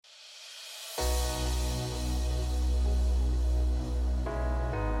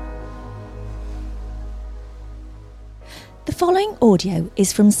following audio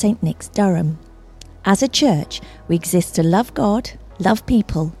is from St Nick's, Durham. As a church, we exist to love God, love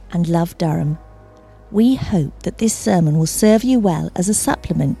people, and love Durham. We hope that this sermon will serve you well as a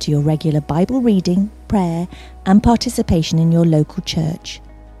supplement to your regular Bible reading, prayer, and participation in your local church.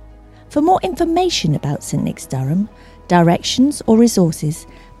 For more information about St Nick's, Durham, directions or resources,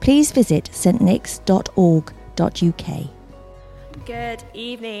 please visit stnicks.org.uk. Good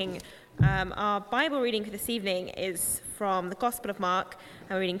evening. Our Bible reading for this evening is from the Gospel of Mark,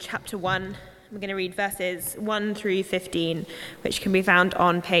 and we're reading chapter 1. We're going to read verses 1 through 15, which can be found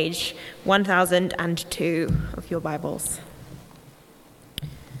on page 1002 of your Bibles.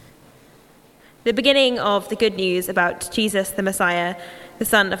 The beginning of the good news about Jesus the Messiah, the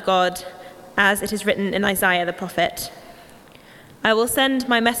Son of God, as it is written in Isaiah the prophet. I will send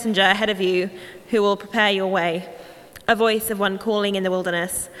my messenger ahead of you, who will prepare your way. A voice of one calling in the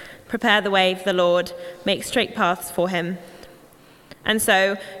wilderness, prepare the way for the Lord, make straight paths for him. And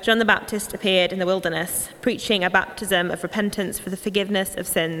so John the Baptist appeared in the wilderness, preaching a baptism of repentance for the forgiveness of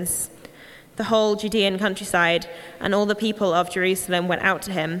sins. The whole Judean countryside and all the people of Jerusalem went out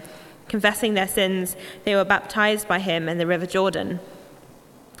to him. Confessing their sins, they were baptized by him in the river Jordan.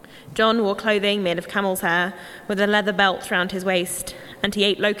 John wore clothing made of camel's hair, with a leather belt round his waist, and he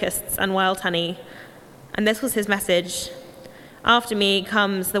ate locusts and wild honey. And this was his message: after me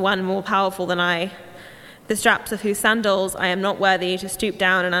comes the one more powerful than I, the straps of whose sandals I am not worthy to stoop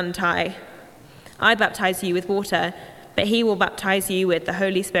down and untie. I baptize you with water, but he will baptize you with the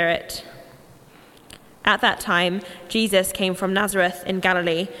Holy Spirit. At that time, Jesus came from Nazareth in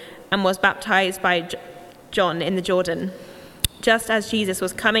Galilee and was baptized by John in the Jordan. Just as Jesus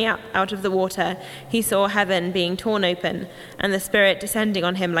was coming out of the water, he saw heaven being torn open and the Spirit descending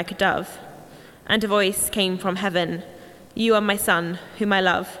on him like a dove. And a voice came from heaven: "You are my Son, whom I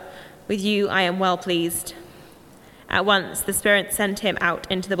love. With you I am well pleased." At once the Spirit sent him out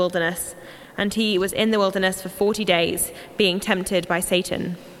into the wilderness, and he was in the wilderness for 40 days, being tempted by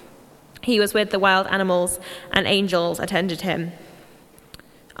Satan. He was with the wild animals, and angels attended him.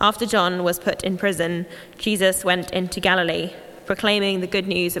 After John was put in prison, Jesus went into Galilee, proclaiming the good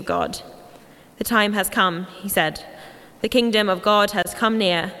news of God. "The time has come," he said. "The kingdom of God has come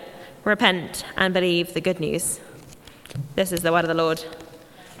near. Repent and believe the good news." This is the word of the Lord.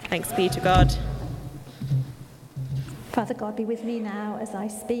 Thanks be to God. Father God, be with me now as I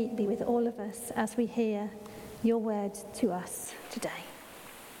speak. Be with all of us as we hear your word to us today.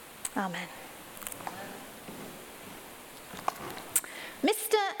 Amen.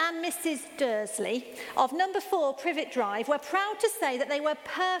 Mr. and Mrs. Dursley of number 4 Privet Drive were proud to say that they were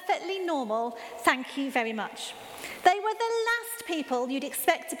perfectly normal. Thank you very much. They were the last people you'd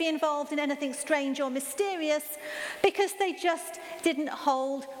expect to be involved in anything strange or mysterious, because they just didn't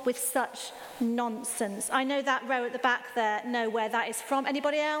hold with such nonsense. I know that row at the back there know where that is from.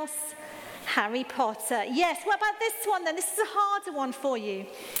 Anybody else? Harry Potter. Yes, what about this one then? This is a harder one for you.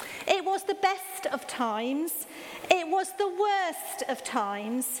 It was the best of times. It was the worst of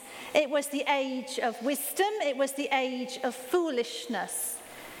times. It was the age of wisdom. It was the age of foolishness.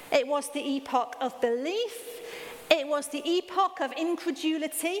 It was the epoch of belief. It was the epoch of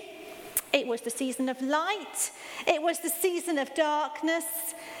incredulity. It was the season of light. It was the season of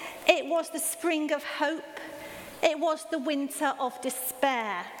darkness. It was the spring of hope. It was the winter of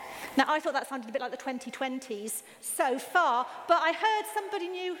despair. Now, I thought that sounded a bit like the 2020s so far, but I heard somebody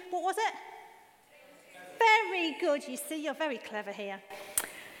new. What was it? Very good. You see, you're very clever here.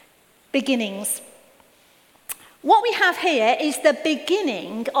 Beginnings. What we have here is the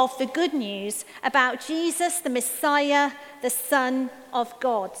beginning of the good news about Jesus, the Messiah, the Son of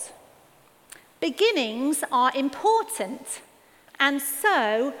God. Beginnings are important, and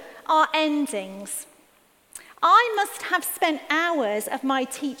so are endings. I must have spent hours of my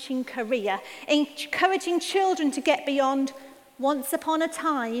teaching career encouraging children to get beyond once upon a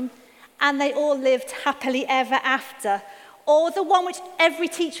time and they all lived happily ever after, or the one which every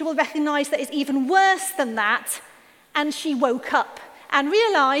teacher will recognise that is even worse than that, and she woke up and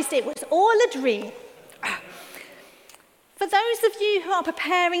realised it was all a dream. For those of you who are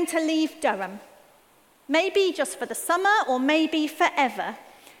preparing to leave Durham, maybe just for the summer or maybe forever,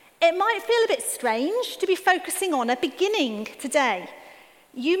 it might feel a bit strange to be focusing on a beginning today.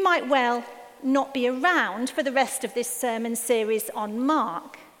 You might well not be around for the rest of this sermon series on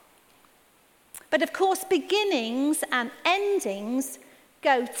Mark. But of course, beginnings and endings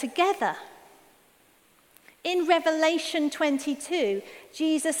go together. In Revelation 22,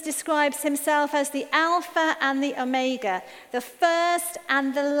 Jesus describes himself as the Alpha and the Omega, the first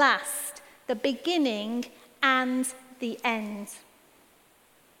and the last, the beginning and the end.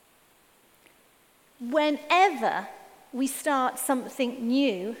 Whenever we start something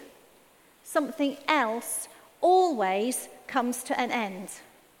new, something else always comes to an end.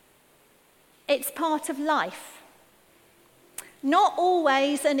 It's part of life. Not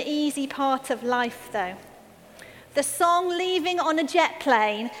always an easy part of life, though. The song Leaving on a Jet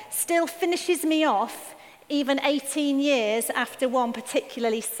Plane still finishes me off even 18 years after one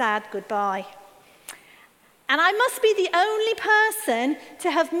particularly sad goodbye. And I must be the only person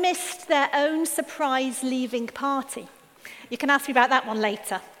to have missed their own surprise leaving party. You can ask me about that one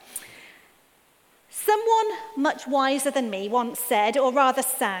later. Someone much wiser than me once said, or rather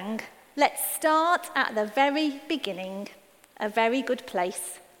sang, "Let's start at the very beginning, a very good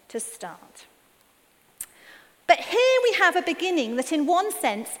place to start." But here we have a beginning that in one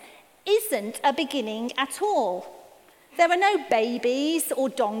sense isn't a beginning at all. There are no babies or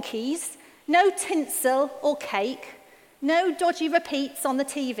donkeys, no tinsel or cake, no dodgy repeats on the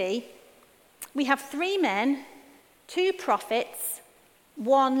TV. We have 3 men, 2 prophets,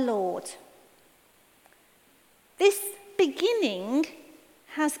 1 Lord. This beginning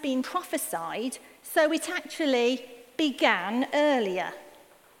has been prophesied, so it actually began earlier.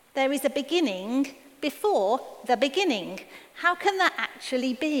 There is a beginning before the beginning. How can that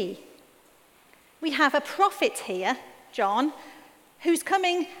actually be? We have a prophet here, John, whose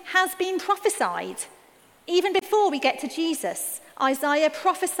coming has been prophesied. Even before we get to Jesus, Isaiah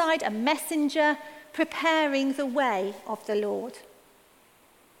prophesied a messenger preparing the way of the Lord.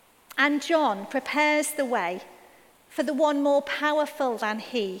 And John prepares the way for the one more powerful than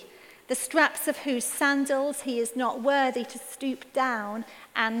he, the straps of whose sandals he is not worthy to stoop down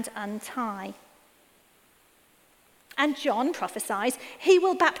and untie. And John prophesies, he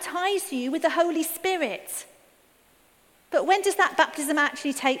will baptize you with the Holy Spirit. But when does that baptism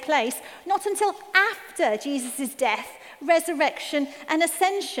actually take place? Not until after Jesus' death, resurrection, and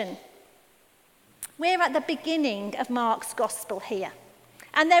ascension. We're at the beginning of Mark's gospel here.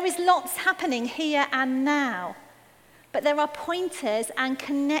 And there is lots happening here and now. But there are pointers and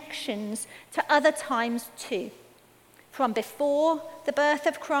connections to other times too. From before the birth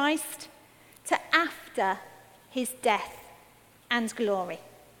of Christ to after his death and glory.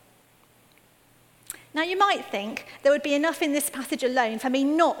 Now you might think there would be enough in this passage alone for me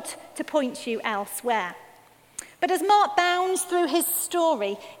not to point you elsewhere. But as Mark bounds through his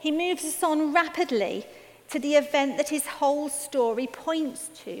story, he moves us on rapidly to the event that his whole story points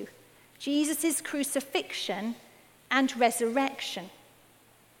to, Jesus' crucifixion and resurrection.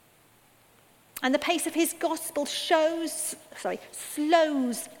 And the pace of his gospel slows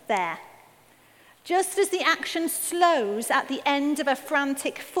there. Just as the action slows at the end of a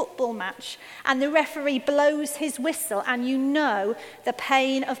frantic football match and the referee blows his whistle and you know the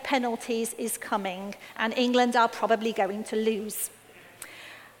pain of penalties is coming and England are probably going to lose.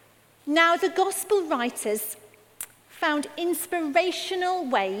 Now, the gospel writers found inspirational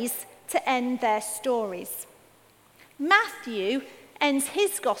ways to end their stories. Matthew ends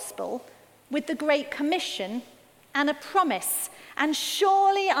his gospel with the Great Commission and a promise, and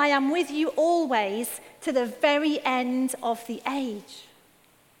surely I am with you always to the very end of the age.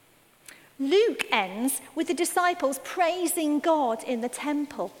 Luke ends with the disciples praising God in the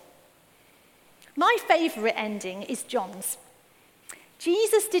temple. My favourite ending is John's.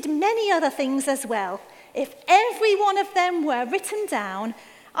 Jesus did many other things as well. If every one of them were written down,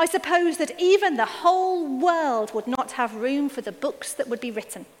 I suppose that even the whole world would not have room for the books that would be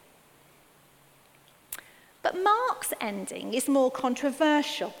written. But Mark's ending is more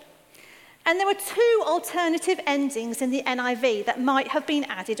controversial. And there are 2 alternative endings in the NIV that might have been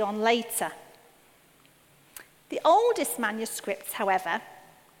added on later. The oldest manuscripts, however,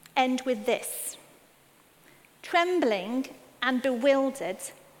 end with this. Trembling and bewildered,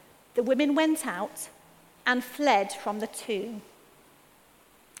 the women went out and fled from the tomb.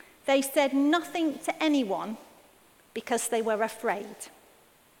 They said nothing to anyone because they were afraid.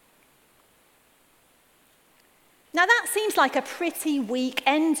 Now that seems like a pretty weak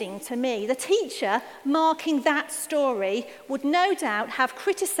ending to me. The teacher marking that story would no doubt have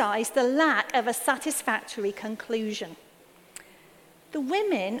criticised the lack of a satisfactory conclusion. The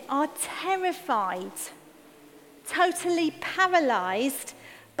women are terrified, totally paralysed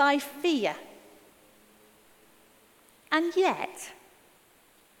by fear. And yet,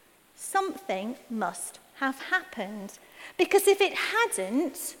 something must have happened. Because if it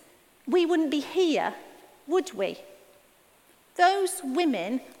hadn't, we wouldn't be here, would we? Those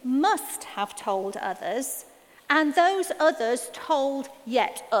women must have told others, and those others told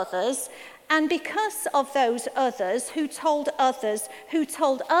yet others, and because of those others who told others who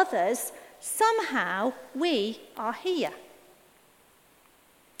told others, somehow we are here.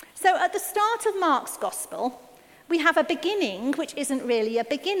 So at the start of Mark's Gospel, we have a beginning which isn't really a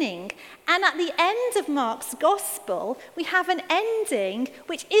beginning. And at the end of Mark's gospel, we have an ending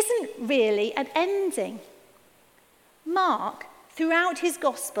which isn't really an ending. Mark, throughout his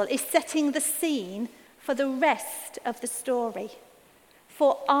gospel, is setting the scene for the rest of the story,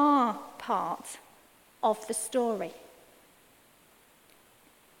 for our part of the story.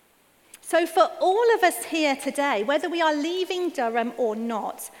 So for all of us here today, whether we are leaving Durham or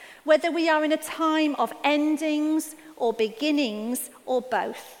not, whether we are in a time of endings or beginnings or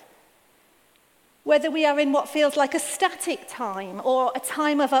both, whether we are in what feels like a static time or a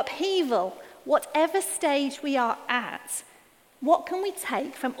time of upheaval, whatever stage we are at, what can we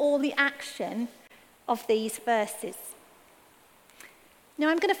take from all the action of these verses? Now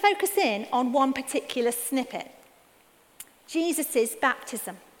I'm going to focus in on one particular snippet, Jesus'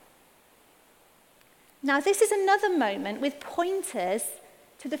 baptism. Now, this is another moment with pointers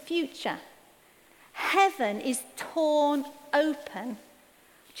to the future. Heaven is torn open,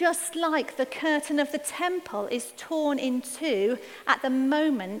 just like the curtain of the temple is torn in two at the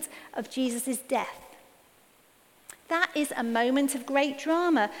moment of Jesus' death. That is a moment of great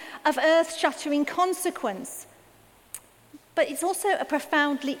drama, of earth-shattering consequence. But it's also a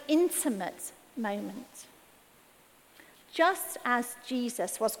profoundly intimate moment. Just as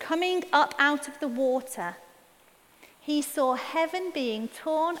Jesus was coming up out of the water, he saw heaven being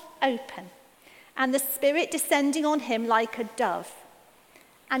torn open and the Spirit descending on him like a dove.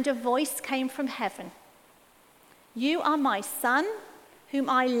 And a voice came from heaven. "You are my Son, whom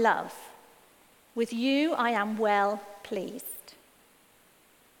I love. With you I am well pleased."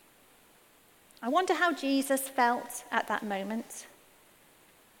 I wonder how Jesus felt at that moment.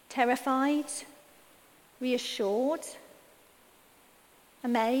 Terrified, reassured,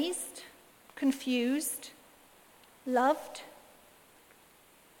 amazed, confused, loved.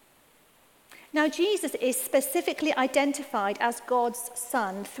 Now, Jesus is specifically identified as God's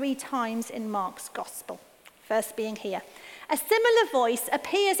Son 3 times in Mark's Gospel, first being here. A similar voice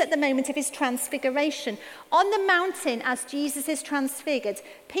appears at the moment of his transfiguration. On the mountain, as Jesus is transfigured,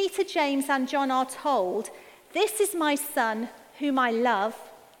 Peter, James, and John are told, "This is my Son, whom I love.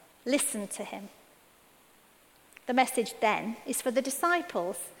 Listen to him." The message then is for the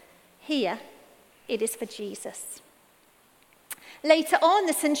disciples. Here, it is for Jesus. Later on,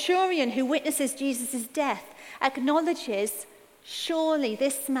 the centurion who witnesses Jesus' death acknowledges, surely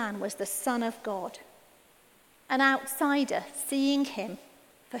this man was the Son of God, an outsider seeing him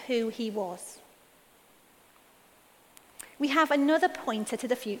for who he was. We have another pointer to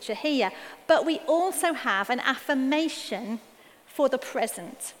the future here, but we also have an affirmation for the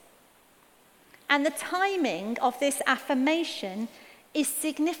present. And the timing of this affirmation is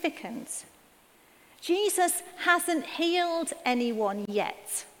significant. Jesus hasn't healed anyone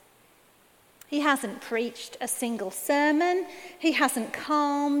yet. He hasn't preached a single sermon. He hasn't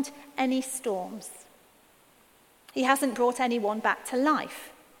calmed any storms. He hasn't brought anyone back to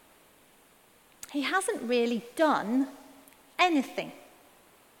life. He hasn't really done anything.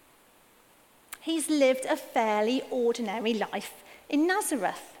 He's lived a fairly ordinary life in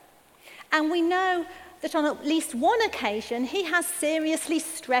Nazareth. And we know that on at least one occasion, he has seriously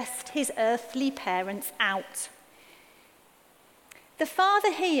stressed his earthly parents out. The Father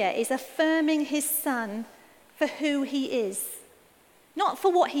here is affirming his Son for who he is, not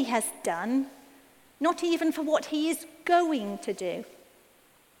for what he has done, not even for what he is going to do.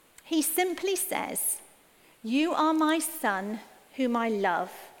 He simply says, "You are my Son, whom I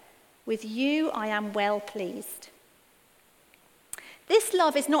love. With you I am well pleased." This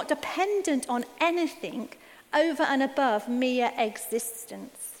love is not dependent on anything over and above mere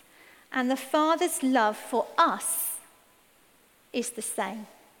existence. And the Father's love for us is the same.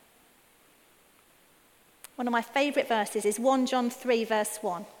 One of my favourite verses is 1 John 3, verse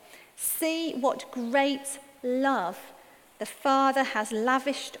 1. "See what great love the Father has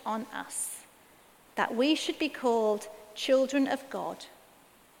lavished on us, that we should be called children of God,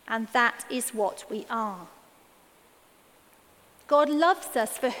 and that is what we are." God loves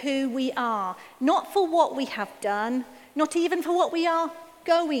us for who we are, not for what we have done, not even for what we are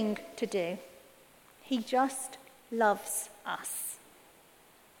going to do. He just loves us.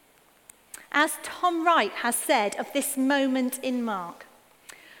 As Tom Wright has said of this moment in Mark,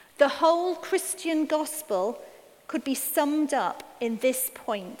 the whole Christian gospel could be summed up in this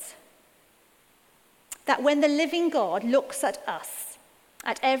point: that when the living God looks at us,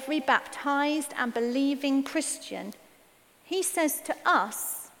 at every baptized and believing Christian, he says to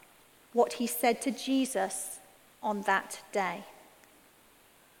us what he said to Jesus on that day.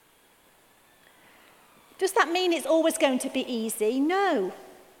 Does that mean it's always going to be easy? No.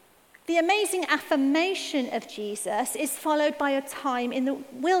 The amazing affirmation of Jesus is followed by a time in the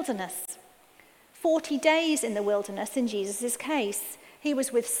wilderness. 40 days in the wilderness in Jesus' case. He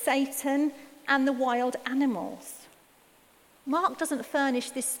was with Satan and the wild animals. Mark doesn't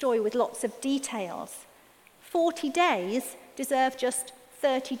furnish this story with lots of details. 40 days deserve just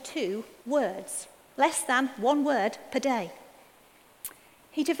 32 words, less than 1 word per day.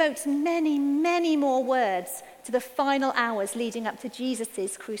 He devotes many, many more words to the final hours leading up to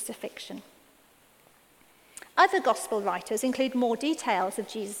Jesus' crucifixion. Other gospel writers include more details of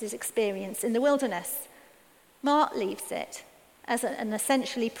Jesus' experience in the wilderness. Mark leaves it as an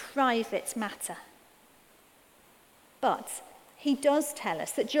essentially private matter. But he does tell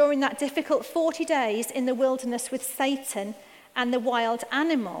us that during that difficult 40 days in the wilderness with Satan and the wild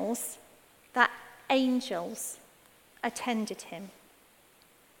animals, that angels attended him.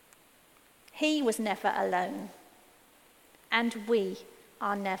 He was never alone, and we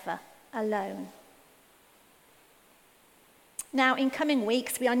are never alone. Now, in coming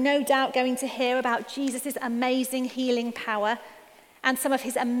weeks, we are no doubt going to hear about Jesus' amazing healing power and some of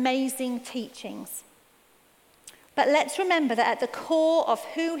his amazing teachings. But let's remember that at the core of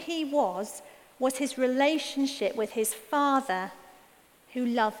who he was his relationship with his Father, who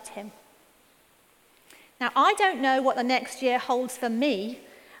loved him. Now, I don't know what the next year holds for me,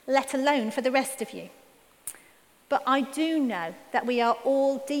 let alone for the rest of you. But I do know that we are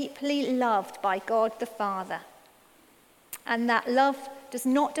all deeply loved by God the Father. And that love does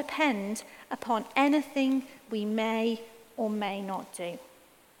not depend upon anything we may or may not do.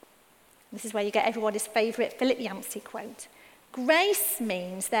 This is where you get everybody's favourite Philip Yancey quote. Grace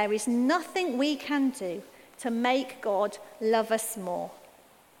means there is nothing we can do to make God love us more.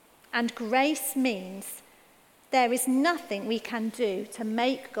 And grace means there is nothing we can do to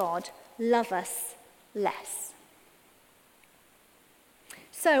make God love us less.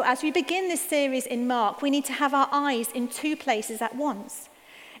 So, as we begin this series in Mark, we need to have our eyes in 2 places at once.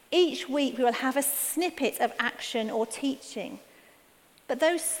 Each week we will have a snippet of action or teaching. But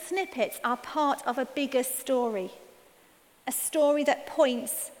those snippets are part of a bigger story. A story that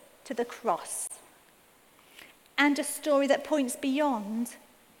points to the cross. And a story that points beyond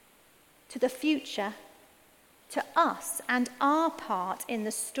to the future, to us and our part in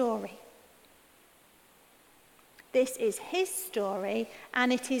the story. This is his story,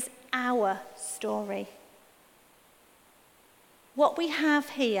 and it is our story. What we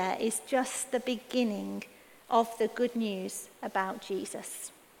have here is just the beginning of the good news about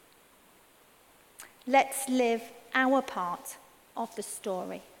Jesus. Let's live our part of the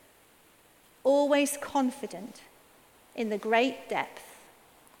story, always confident in the great depth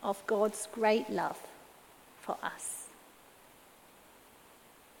of God's great love for us.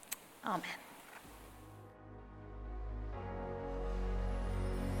 Amen.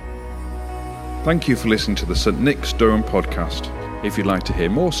 Thank you for listening to the St Nick's Durham podcast. If you'd like to hear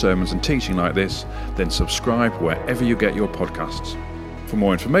more sermons and teaching like this, then subscribe wherever you get your podcasts. For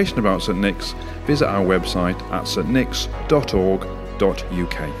more information about St Nick's, visit our website at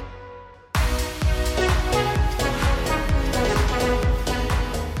stnicks.org.uk.